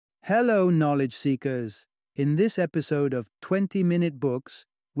Hello, knowledge seekers. In this episode of 20-Minute Books,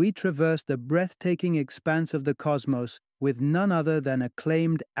 we traverse the breathtaking expanse of the cosmos with none other than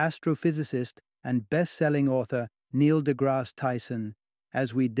acclaimed astrophysicist and best-selling author Neil deGrasse Tyson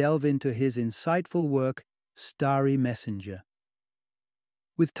as we delve into his insightful work, Starry Messenger.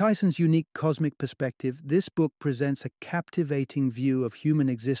 With Tyson's unique cosmic perspective, this book presents a captivating view of human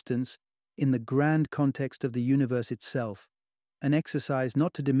existence in the grand context of the universe itself, an exercise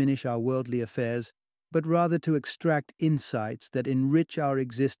not to diminish our worldly affairs, but rather to extract insights that enrich our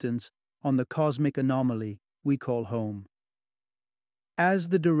existence on the cosmic anomaly we call home. As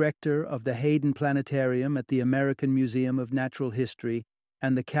the director of the Hayden Planetarium at the American Museum of Natural History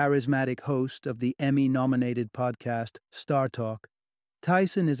and the charismatic host of the Emmy-nominated podcast Star Talk,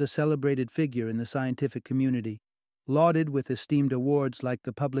 Tyson is a celebrated figure in the scientific community, lauded with esteemed awards like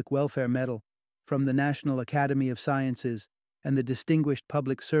the Public Welfare Medal from the National Academy of Sciences and the Distinguished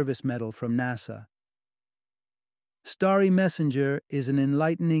Public Service Medal from NASA. Starry Messenger is an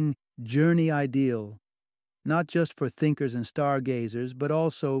enlightening journey ideal, not just for thinkers and stargazers, but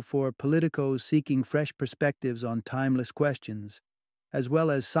also for politicos seeking fresh perspectives on timeless questions, as well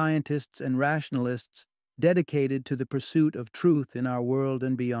as scientists and rationalists dedicated to the pursuit of truth in our world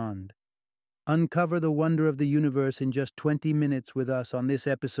and beyond. Uncover the wonder of the universe in just 20 minutes with us on this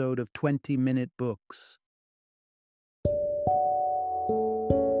episode of 20-Minute Books.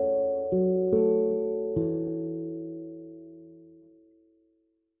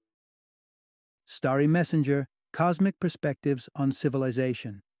 Starry Messenger, Cosmic Perspectives on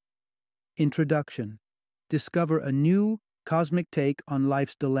Civilization. Introduction. Discover a new cosmic take on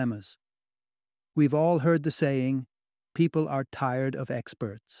life's dilemmas. We've all heard the saying, people are tired of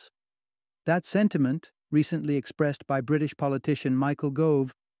experts. That sentiment, recently expressed by British politician Michael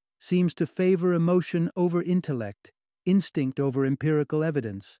Gove, seems to favor emotion over intellect, instinct over empirical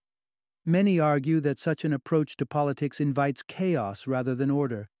evidence. Many argue that such an approach to politics invites chaos rather than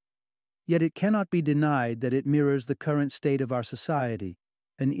order. Yet it cannot be denied that it mirrors the current state of our society,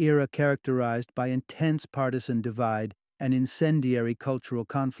 an era characterized by intense partisan divide and incendiary cultural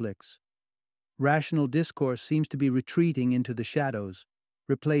conflicts. Rational discourse seems to be retreating into the shadows,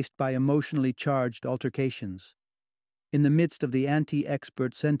 replaced by emotionally charged altercations. In the midst of the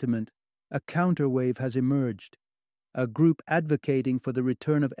anti-expert sentiment, a counterwave has emerged, a group advocating for the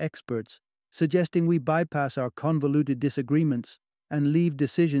return of experts, suggesting we bypass our convoluted disagreements and leave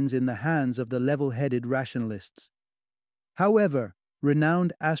decisions in the hands of the level-headed rationalists. However,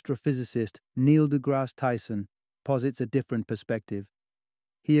 renowned astrophysicist Neil deGrasse Tyson posits a different perspective.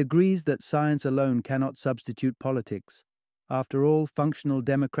 He agrees that science alone cannot substitute politics. After all, functional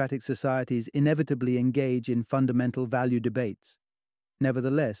democratic societies inevitably engage in fundamental value debates.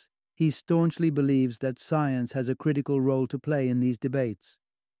 Nevertheless, he staunchly believes that science has a critical role to play in these debates.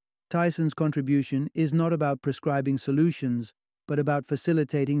 Tyson's contribution is not about prescribing solutions, but about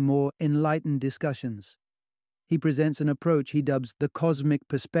facilitating more enlightened discussions. He presents an approach he dubs the cosmic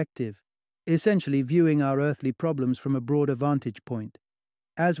perspective, essentially viewing our earthly problems from a broader vantage point.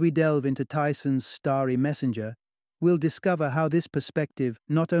 As we delve into Tyson's Starry Messenger, we'll discover how this perspective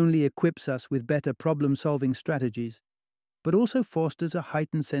not only equips us with better problem-solving strategies, but also fosters a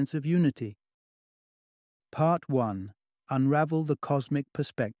heightened sense of unity. Part 1. Unravel the Cosmic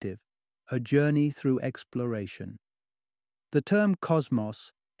Perspective, a Journey Through Exploration. The term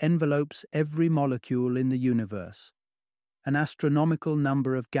cosmos envelopes every molecule in the universe, an astronomical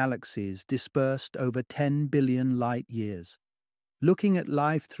number of galaxies dispersed over 10 billion light-years. Looking at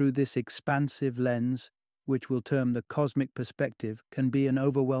life through this expansive lens, which we'll term the cosmic perspective, can be an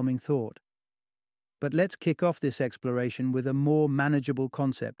overwhelming thought. But let's kick off this exploration with a more manageable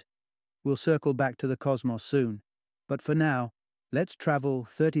concept. We'll circle back to the cosmos soon, but for now, let's travel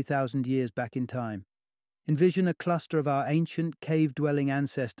 30,000 years back in time. Envision a cluster of our ancient cave-dwelling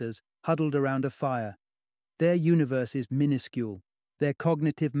ancestors huddled around a fire. Their universe is minuscule. Their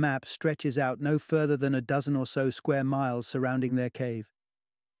cognitive map stretches out no further than a dozen or so square miles surrounding their cave.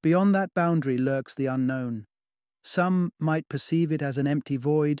 Beyond that boundary lurks the unknown. Some might perceive it as an empty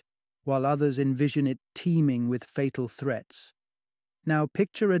void, while others envision it teeming with fatal threats. Now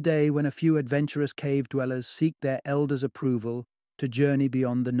picture a day when a few adventurous cave dwellers seek their elders' approval to journey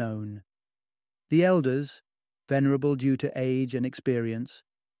beyond the known. The elders, venerable due to age and experience,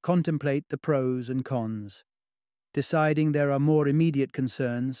 contemplate the pros and cons. Deciding there are more immediate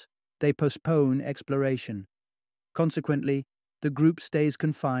concerns, they postpone exploration. Consequently, the group stays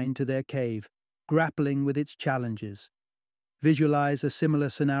confined to their cave, grappling with its challenges. Visualize a similar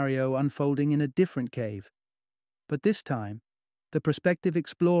scenario unfolding in a different cave. But this time, the prospective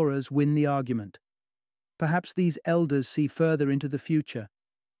explorers win the argument. Perhaps these elders see further into the future,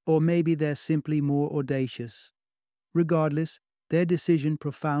 Or maybe they're simply more audacious. Regardless, their decision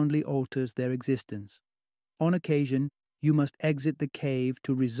profoundly alters their existence. On occasion, you must exit the cave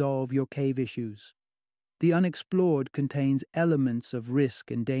to resolve your cave issues. The unexplored contains elements of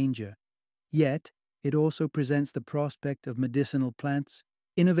risk and danger, yet it also presents the prospect of medicinal plants,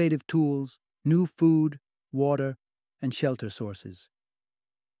 innovative tools, new food, water, and shelter sources.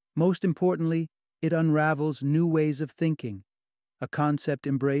 Most importantly, it unravels new ways of thinking, a concept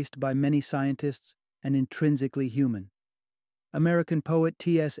embraced by many scientists and intrinsically human. American poet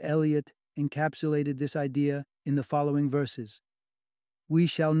T.S. Eliot encapsulated this idea in the following verses: "We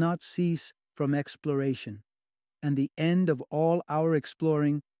shall not cease from exploration, and the end of all our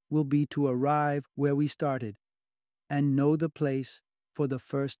exploring will be to arrive where we started and know the place for the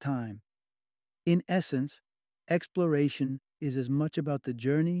first time." In essence, exploration is as much about the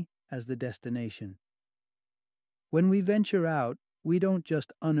journey as the destination. When we venture out, we don't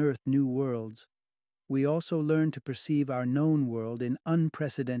just unearth new worlds, we also learn to perceive our known world in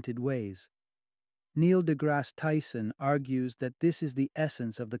unprecedented ways. Neil deGrasse Tyson argues that this is the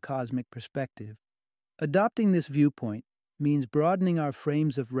essence of the cosmic perspective. Adopting this viewpoint means broadening our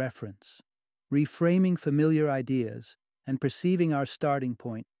frames of reference, reframing familiar ideas, and perceiving our starting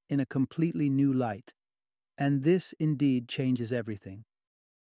point in a completely new light. And this indeed changes everything.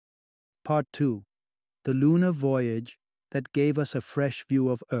 Part 2. The lunar voyage that gave us a fresh view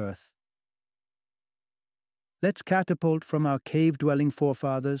of Earth. Let's catapult from our cave-dwelling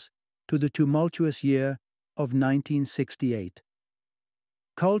forefathers to the tumultuous year of 1968.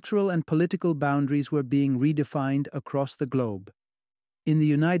 Cultural and political boundaries were being redefined across the globe. In the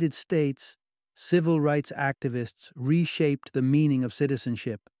United States, civil rights activists reshaped the meaning of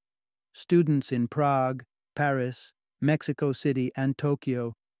citizenship. Students in Prague, Paris, Mexico City, and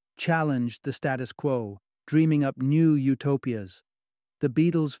Tokyo challenged the status quo, dreaming up new utopias. The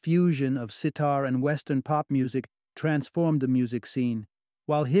Beatles' fusion of sitar and Western pop music transformed the music scene,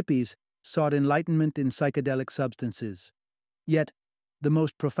 while hippies sought enlightenment in psychedelic substances. Yet, the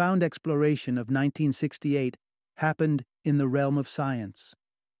most profound exploration of 1968 happened in the realm of science.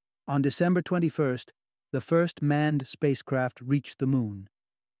 On December 21st, the first manned spacecraft reached the Moon.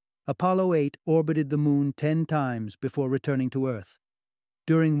 Apollo 8 orbited the Moon 10 times before returning to Earth.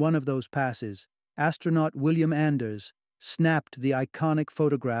 During one of those passes, astronaut William Anders snapped the iconic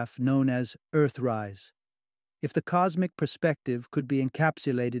photograph known as Earthrise. If the cosmic perspective could be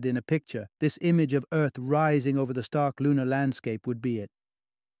encapsulated in a picture, this image of Earth rising over the stark lunar landscape would be it.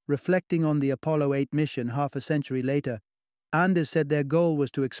 Reflecting on the Apollo 8 mission half a century later, Anders said their goal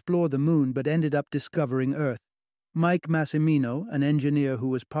was to explore the Moon but ended up discovering Earth. Mike Massimino, an engineer who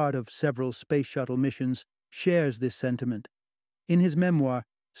was part of several space shuttle missions, shares this sentiment. In his memoir,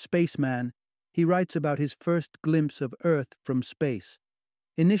 Spaceman, he writes about his first glimpse of Earth from space.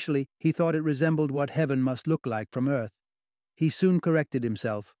 Initially, he thought it resembled what heaven must look like from Earth. He soon corrected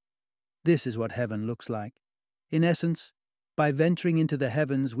himself. This is what heaven looks like. In essence, by venturing into the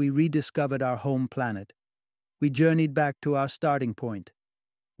heavens, we rediscovered our home planet. We journeyed back to our starting point.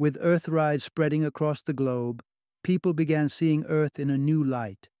 With Earthrise spreading across the globe, people began seeing Earth in a new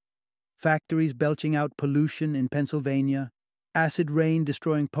light. Factories belching out pollution in Pennsylvania, acid rain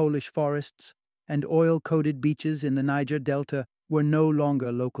destroying Polish forests, and oil-coated beaches in the Niger Delta were no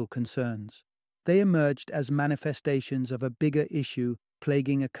longer local concerns. They emerged as manifestations of a bigger issue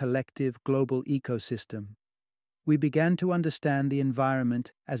plaguing a collective global ecosystem. We began to understand the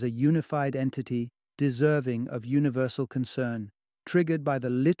environment as a unified entity deserving of universal concern, triggered by the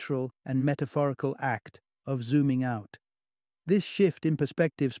literal and metaphorical act of zooming out. This shift in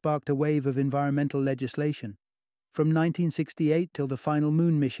perspective sparked a wave of environmental legislation. From 1968 till the final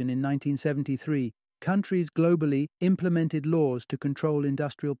Moon mission in 1973, countries globally implemented laws to control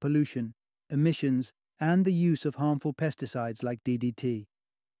industrial pollution, emissions, and the use of harmful pesticides like DDT.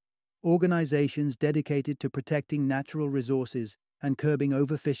 Organizations dedicated to protecting natural resources and curbing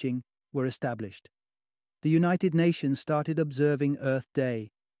overfishing were established. The United Nations started observing Earth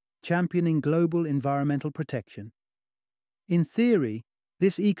Day, championing global environmental protection. In theory,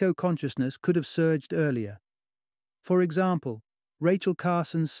 this eco-consciousness could have surged earlier. For example, Rachel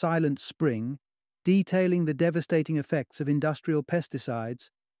Carson's Silent Spring, detailing the devastating effects of industrial pesticides,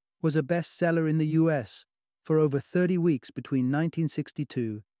 was a bestseller in the US for over 30 weeks between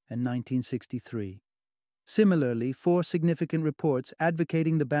 1962 and 1963. Similarly, 4 significant reports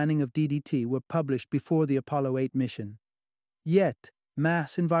advocating the banning of DDT were published before the Apollo 8 mission. Yet,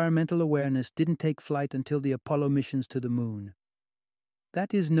 mass environmental awareness didn't take flight until the Apollo missions to the Moon.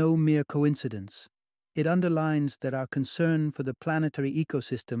 That is no mere coincidence. It underlines that our concern for the planetary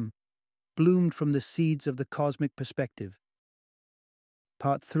ecosystem bloomed from the seeds of the cosmic perspective.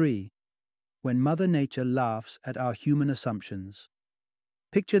 Part 3. When Mother Nature laughs at our human assumptions.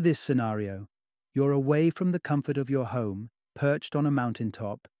 Picture this scenario. You're away from the comfort of your home, perched on a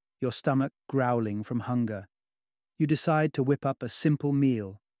mountaintop, your stomach growling from hunger. You decide to whip up a simple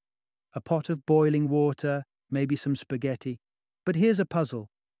meal. A pot of boiling water, maybe some spaghetti. But here's a puzzle.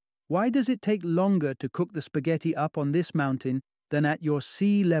 Why does it take longer to cook the spaghetti up on this mountain than at your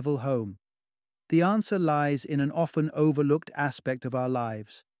sea-level home? The answer lies in an often overlooked aspect of our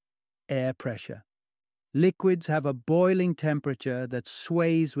lives: air pressure. Liquids have a boiling temperature that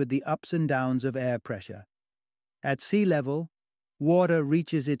sways with the ups and downs of air pressure. At sea level, water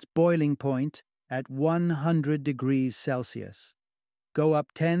reaches its boiling point at 100 degrees Celsius. Go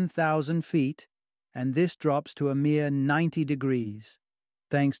up 10,000 feet, and this drops to a mere 90 degrees,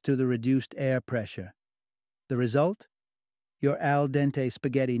 thanks to the reduced air pressure. The result? Your al dente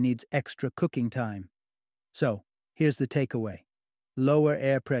spaghetti needs extra cooking time. So, here's the takeaway. Lower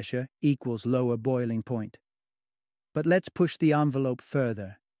air pressure equals lower boiling point. But let's push the envelope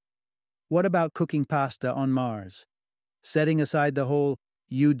further. What about cooking pasta on Mars? Setting aside the whole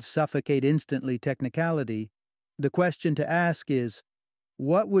 "you'd suffocate instantly" technicality, the question to ask is,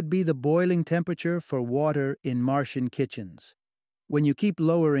 what would be the boiling temperature for water in Martian kitchens? When you keep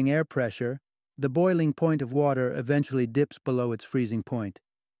lowering air pressure, the boiling point of water eventually dips below its freezing point.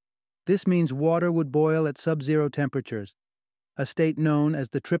 This means water would boil at sub-zero temperatures, a state known as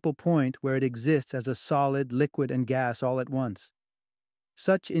the triple point where it exists as a solid, liquid, and gas all at once.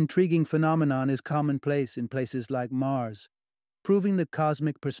 Such intriguing phenomenon is commonplace in places like Mars, proving the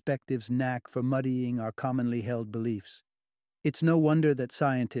cosmic perspective's knack for muddying our commonly held beliefs. It's no wonder that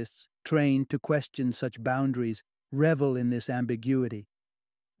scientists, trained to question such boundaries, revel in this ambiguity.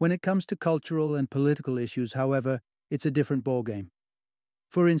 When it comes to cultural and political issues, however, it's a different ballgame.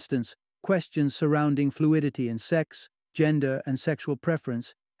 For instance, questions surrounding fluidity in sex, gender, and sexual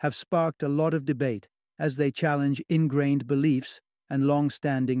preference have sparked a lot of debate as they challenge ingrained beliefs and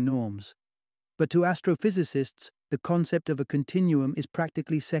long-standing norms. But to astrophysicists, the concept of a continuum is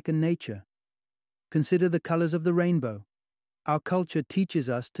practically second nature. Consider the colors of the rainbow. Our culture teaches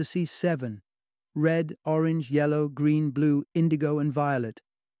us to see 7: red, orange, yellow, green, blue, indigo, and violet.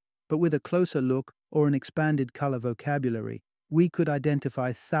 But with a closer look or an expanded color vocabulary, we could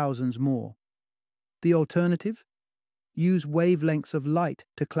identify thousands more. The alternative? Use wavelengths of light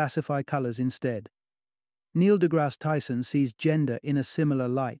to classify colors instead. Neil deGrasse Tyson sees gender in a similar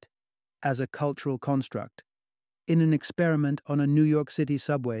light, as a cultural construct. In an experiment on a New York City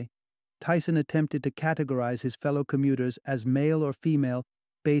subway, Tyson attempted to categorize his fellow commuters as male or female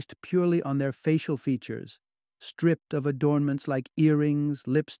based purely on their facial features, stripped of adornments like earrings,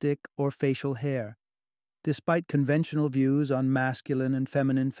 lipstick, or facial hair. Despite conventional views on masculine and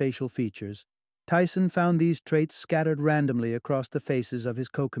feminine facial features, Tyson found these traits scattered randomly across the faces of his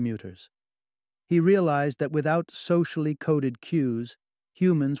co-commuters. He realized that without socially coded cues,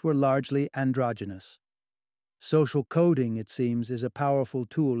 humans were largely androgynous. Social coding, it seems, is a powerful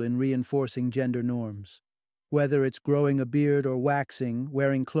tool in reinforcing gender norms. Whether it's growing a beard or waxing,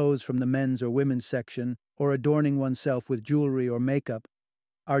 wearing clothes from the men's or women's section, or adorning oneself with jewelry or makeup,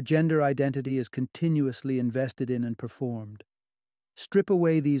 our gender identity is continuously invested in and performed. Strip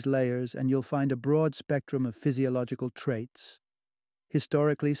away these layers and you'll find a broad spectrum of physiological traits.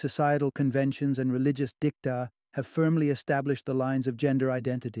 Historically, societal conventions and religious dicta have firmly established the lines of gender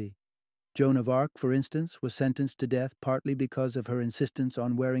identity. Joan of Arc, for instance, was sentenced to death partly because of her insistence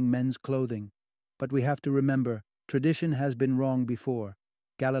on wearing men's clothing. But we have to remember, tradition has been wrong before.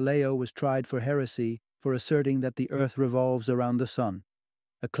 Galileo was tried for heresy for asserting that the earth revolves around the sun,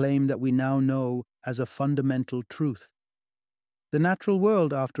 a claim that we now know as a fundamental truth. The natural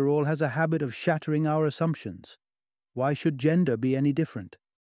world, after all, has a habit of shattering our assumptions. Why should gender be any different?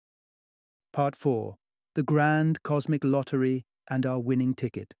 Part 4. The Grand Cosmic Lottery and Our Winning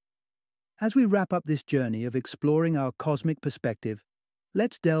Ticket. As we wrap up this journey of exploring our cosmic perspective,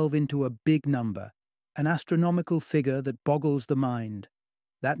 let's delve into a big number, an astronomical figure that boggles the mind.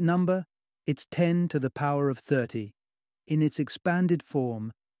 That number? It's 10 to the power of 30. In its expanded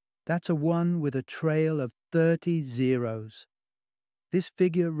form, that's a 1 with a trail of 30 zeros. This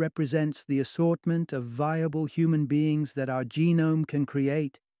figure represents the assortment of viable human beings that our genome can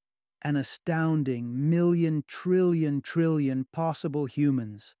create, an astounding million trillion possible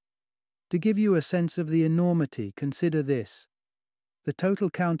humans. To give you a sense of the enormity, consider this. The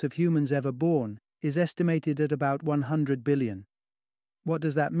total count of humans ever born is estimated at about 100 billion. What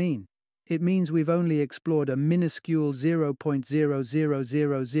does that mean? It means we've only explored a minuscule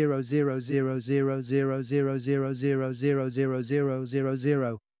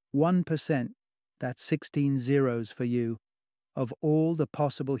 0.00000000000000000000000000000. 1%. That's 16 zeros for you. of all the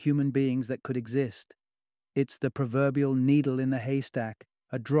possible human beings that could exist. It's the proverbial needle in the haystack,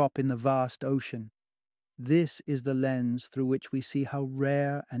 a drop in the vast ocean. This is the lens through which we see how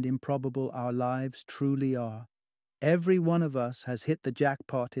rare and improbable our lives truly are. Every one of us has hit the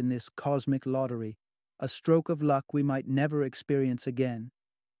jackpot in this cosmic lottery, a stroke of luck we might never experience again.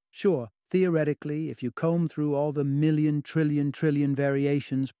 Sure, theoretically, if you comb through all the million, trillion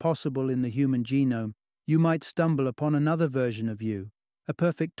variations possible in the human genome, you might stumble upon another version of you, a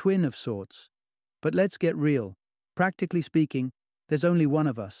perfect twin of sorts. But let's get real. Practically speaking, there's only one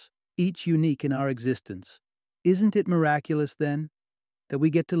of us, each unique in our existence. Isn't it miraculous, then, that we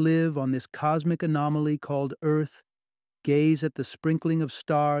get to live on this cosmic anomaly called Earth, gaze at the sprinkling of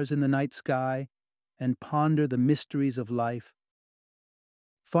stars in the night sky, and ponder the mysteries of life?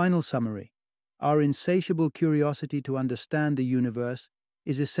 Final summary. Our insatiable curiosity to understand the universe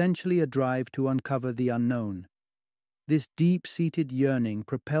is essentially a drive to uncover the unknown. This deep-seated yearning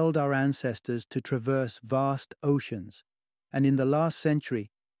propelled our ancestors to traverse vast oceans, and in the last century,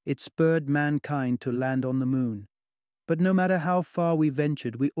 it spurred mankind to land on the moon. But no matter how far we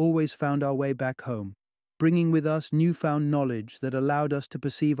ventured, we always found our way back home, bringing with us newfound knowledge that allowed us to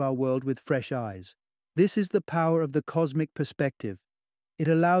perceive our world with fresh eyes. This is the power of the cosmic perspective. It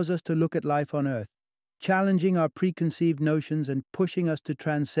allows us to look at life on Earth, challenging our preconceived notions and pushing us to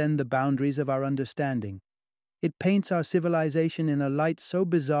transcend the boundaries of our understanding. It paints our civilization in a light so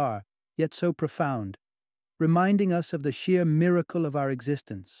bizarre, yet so profound, reminding us of the sheer miracle of our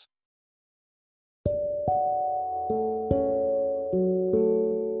existence.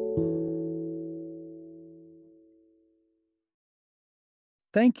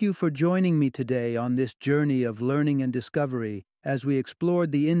 Thank you for joining me today on this journey of learning and discovery as we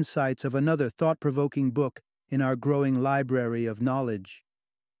explored the insights of another thought-provoking book in our growing library of knowledge.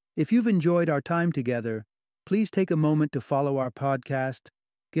 If you've enjoyed our time together, please take a moment to follow our podcast,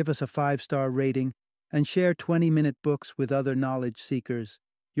 give us a 5-star rating, and share 20-minute books with other knowledge seekers.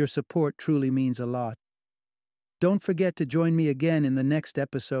 Your support truly means a lot. Don't forget to join me again in the next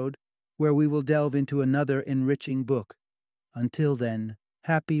episode, where we will delve into another enriching book. Until then,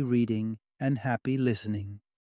 happy reading and happy listening.